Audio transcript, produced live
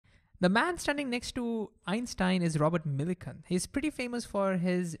The man standing next to Einstein is Robert Millikan. He's pretty famous for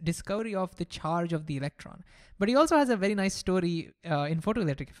his discovery of the charge of the electron, but he also has a very nice story in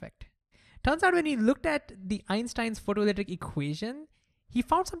photoelectric effect. Turns out when he looked at the Einstein's photoelectric equation, he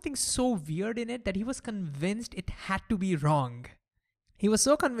found something so weird in it that he was convinced it had to be wrong. He was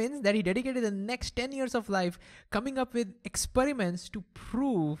so convinced that he dedicated the next 10 years of life coming up with experiments to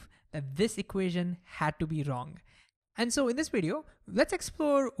prove that this equation had to be wrong. And so in this video, let's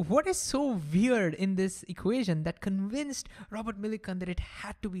explore what is so weird in this equation that convinced Robert Millikan that it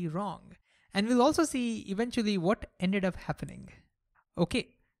had to be wrong. And we'll also see eventually what ended up happening.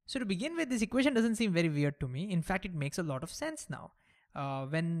 Okay, so to begin with, this equation doesn't seem very weird to me. In fact, it makes a lot of sense now.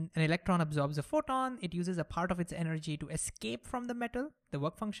 When an electron absorbs a photon, it uses a part of its energy to escape from the metal, the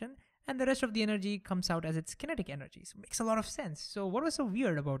work function, and the rest of the energy comes out as its kinetic energy. So it makes a lot of sense. So what was so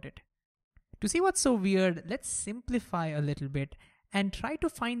weird about it? To see what's so weird, let's simplify a little bit and try to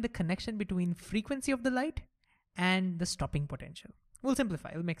find the connection between frequency of the light and the stopping potential. We'll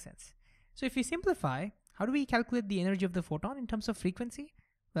simplify, it'll make sense. So if we simplify, how do we calculate the energy of the photon in terms of frequency?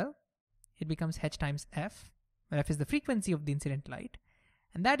 Well, it becomes h times f, where f is the frequency of the incident light,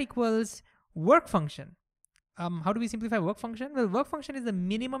 and that equals work function. How do we simplify work function? Well, work function is the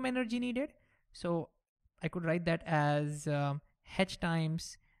minimum energy needed. So I could write that as h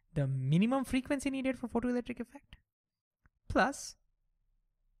times the minimum frequency needed for photoelectric effect plus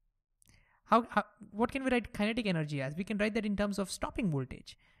what can we write kinetic energy as? We can write that in terms of stopping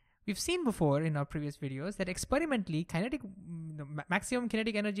voltage. We've seen before in our previous videos that experimentally maximum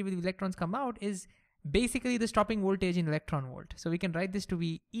kinetic energy with electrons come out is basically the stopping voltage in electron volt. So we can write this to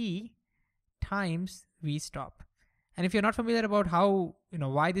be E times V stop. And if you're not familiar about how,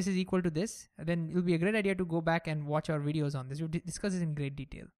 why this is equal to this, then it'll be a great idea to go back and watch our videos on this. We'll discuss this in great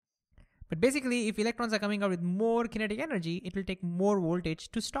detail. But basically, if electrons are coming out with more kinetic energy, it will take more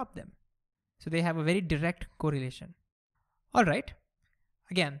voltage to stop them. So they have a very direct correlation. All right.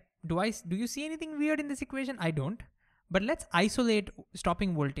 Again, do you see anything weird in this equation? I don't. But let's isolate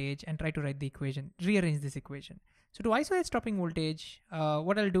stopping voltage and try to write the equation, rearrange this equation. So to isolate stopping voltage,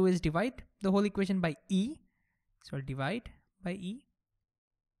 what I'll do is divide the whole equation by E. So I'll divide by E.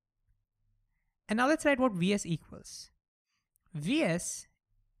 And now let's write what Vs equals. Vs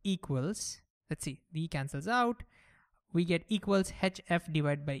equals, let's see, the E cancels out. We get equals hf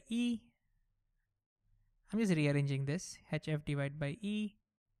divided by E. I'm just rearranging this, hf divided by E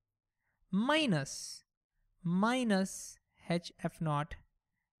minus hf naught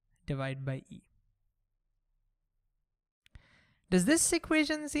divided by E. Does this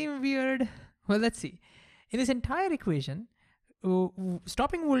equation seem weird? Well, let's see. In this entire equation,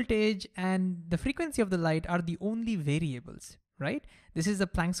 stopping voltage and the frequency of the light are the only variables, right? This is the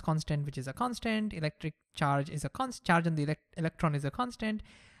Planck's constant, which is a constant. Electric charge is a constant. Charge on the electron is a constant.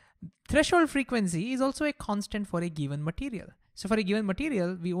 Threshold frequency is also a constant for a given material. So for a given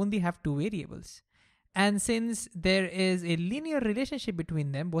material, we only have two variables. And since there is a linear relationship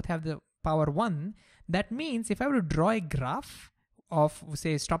between them, both have the power 1, that means if I were to draw a graph of,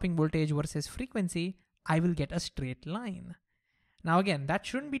 say, stopping voltage versus frequency, I will get a straight line. Now again, that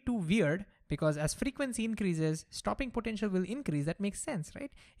shouldn't be too weird because as frequency increases, stopping potential will increase. That makes sense,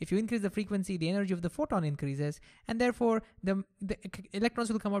 right? If you increase the frequency, the energy of the photon increases, and therefore the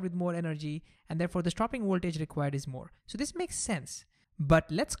electrons will come out with more energy, and therefore the stopping voltage required is more. So this makes sense. But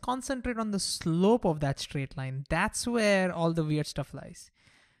let's concentrate on the slope of that straight line. That's where all the weird stuff lies.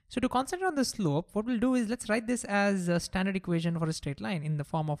 So to concentrate on the slope, what we'll do is let's write this as a standard equation for a straight line in the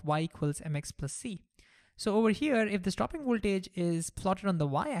form of y equals mx plus c. So over here, if the stopping voltage is plotted on the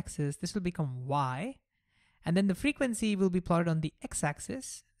y-axis, this will become y. And then the frequency will be plotted on the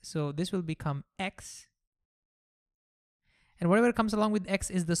x-axis. So this will become x. And whatever comes along with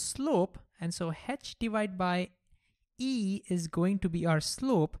x is the slope. And so h divided by E is going to be our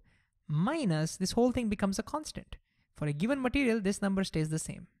slope minus this whole thing becomes a constant. For a given material, this number stays the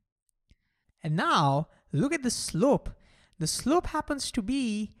same. And now look at the slope. The slope happens to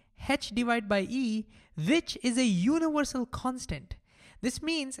be h divided by E, which is a universal constant. This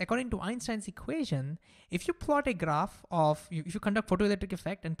means, according to Einstein's equation, if you plot a graph of, if you conduct photoelectric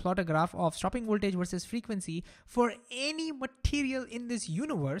effect and plot a graph of stopping voltage versus frequency for any material in this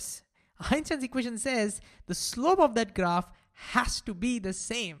universe, Einstein's equation says the slope of that graph has to be the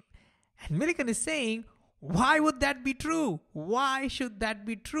same. And Millikan is saying, why would that be true? Why should that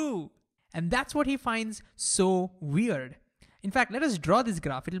be true? And that's what he finds so weird. In fact, let us draw this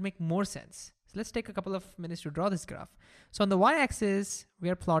graph. It'll make more sense. So let's take a couple of minutes to draw this graph. So on the y-axis, we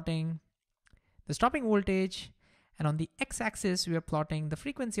are plotting the stopping voltage. And on the x-axis, we are plotting the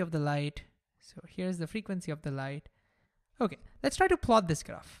frequency of the light. So here's the frequency of the light. Okay, let's try to plot this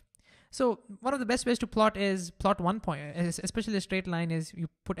graph. So one of the best ways to plot is plot one point, especially a straight line, is you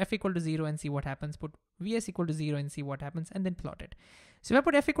put f equal to 0 and see what happens, put vs equal to 0 and see what happens, and then plot it. So if I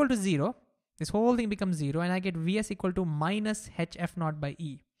put f equal to 0, this whole thing becomes 0, and I get vs equal to minus hf naught by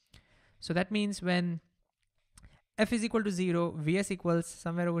e. So that means when f is equal to 0, vs equals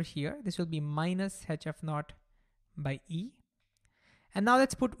somewhere over here. This will be minus hf naught by e. And now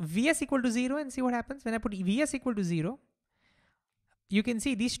let's put vs equal to 0 and see what happens. When I put vs equal to 0, you can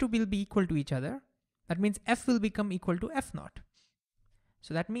see these two will be equal to each other. That means f will become equal to f naught.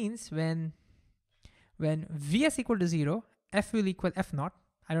 So that means when vs equal to 0, f will equal f naught.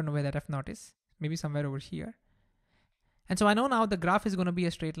 I don't know where that f naught is. Maybe somewhere over here. And so I know now the graph is going to be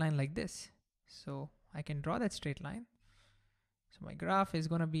a straight line like this. So I can draw that straight line. So my graph is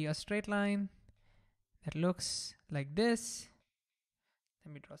going to be a straight line that looks like this.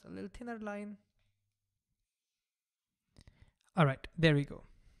 Let me draw a little thinner line. All right, there we go.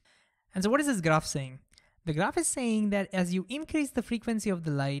 And so what is this graph saying? The graph is saying that as you increase the frequency of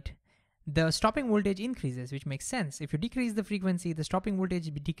the light, the stopping voltage increases, which makes sense. If you decrease the frequency, the stopping voltage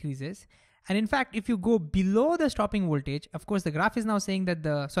decreases. And in fact, if you go below the stopping voltage, of course, the graph is now saying that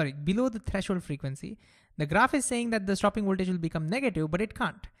below the threshold frequency, the graph is saying that the stopping voltage will become negative, but it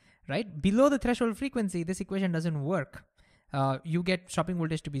can't, right? Below the threshold frequency, this equation doesn't work. You get stopping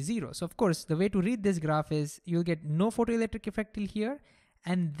voltage to be 0. So of course, the way to read this graph is you'll get no photoelectric effect till here,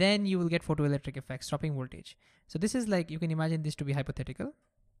 and then you will get photoelectric effect, stopping voltage. So this is like, you can imagine this to be hypothetical.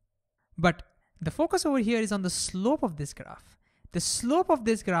 But the focus over here is on the slope of this graph. The slope of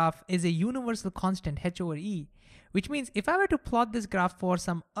this graph is a universal constant, h over e, which means if I were to plot this graph for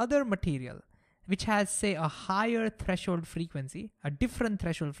some other material, which has, say, a higher threshold frequency, a different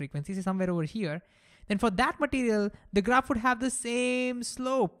threshold frequency, say somewhere over here, then for that material, the graph would have the same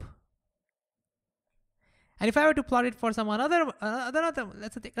slope. And if I were to plot it for some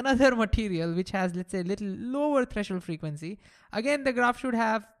let's take another material which has, let's say, a little lower threshold frequency, again, the graph should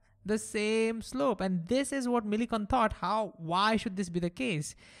have the same slope. And this is what Millikan thought. Why should this be the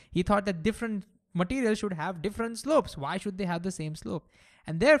case? He thought that different materials should have different slopes. Why should they have the same slope?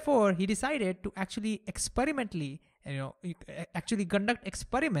 And therefore, he decided to actually experimentally, actually conduct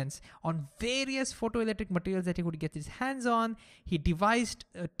experiments on various photoelectric materials that he could get his hands on. He devised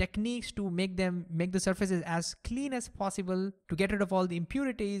techniques to make the surfaces as clean as possible, to get rid of all the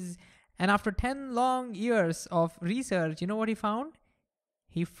impurities. And after 10 long years of research, you know what he found?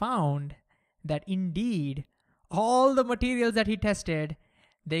 He found that indeed, all the materials that he tested,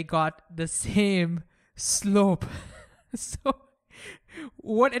 they got the same slope. So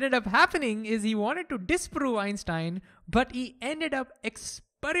what ended up happening is he wanted to disprove Einstein, but he ended up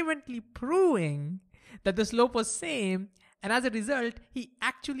experimentally proving that the slope was same. And as a result, he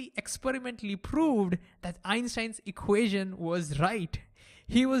actually experimentally proved that Einstein's equation was right.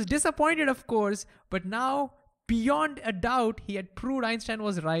 He was disappointed, of course, but now, beyond a doubt, he had proved Einstein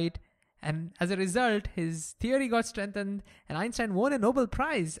was right. And as a result, his theory got strengthened, and Einstein won a Nobel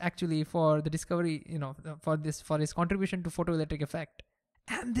Prize actually for the discovery, for his contribution to photoelectric effect.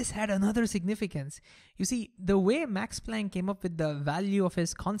 And this had another significance. You see, the way Max Planck came up with the value of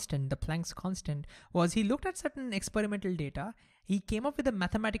his constant, the Planck's constant, was he looked at certain experimental data. He came up with a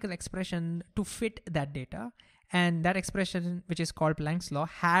mathematical expression to fit that data. And that expression, which is called Planck's law,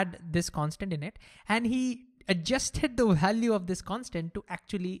 had this constant in it. And he adjusted the value of this constant to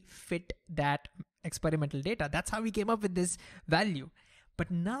actually fit that experimental data. That's how we came up with this value.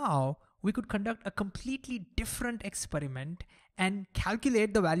 But now we could conduct a completely different experiment and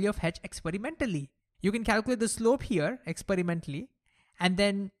calculate the value of h experimentally. You can calculate the slope here experimentally, and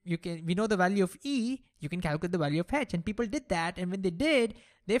then we know the value of E, you can calculate the value of h. And people did that, and when they did,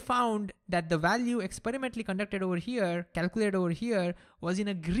 they found that the value experimentally conducted over here, calculated over here, was in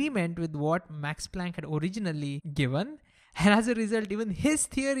agreement with what Max Planck had originally given. And as a result, even his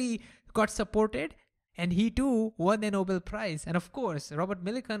theory got supported, and he too won a Nobel Prize. And of course, Robert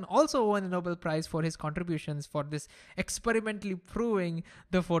Millikan also won a Nobel Prize for his contributions for this experimentally proving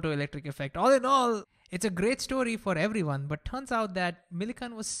the photoelectric effect. All in all, it's a great story for everyone, but turns out that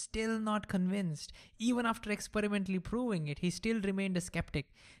Millikan was still not convinced. Even after experimentally proving it, he still remained a skeptic.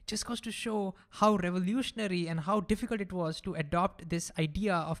 Just goes to show how revolutionary and how difficult it was to adopt this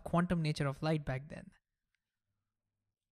idea of quantum nature of light back then.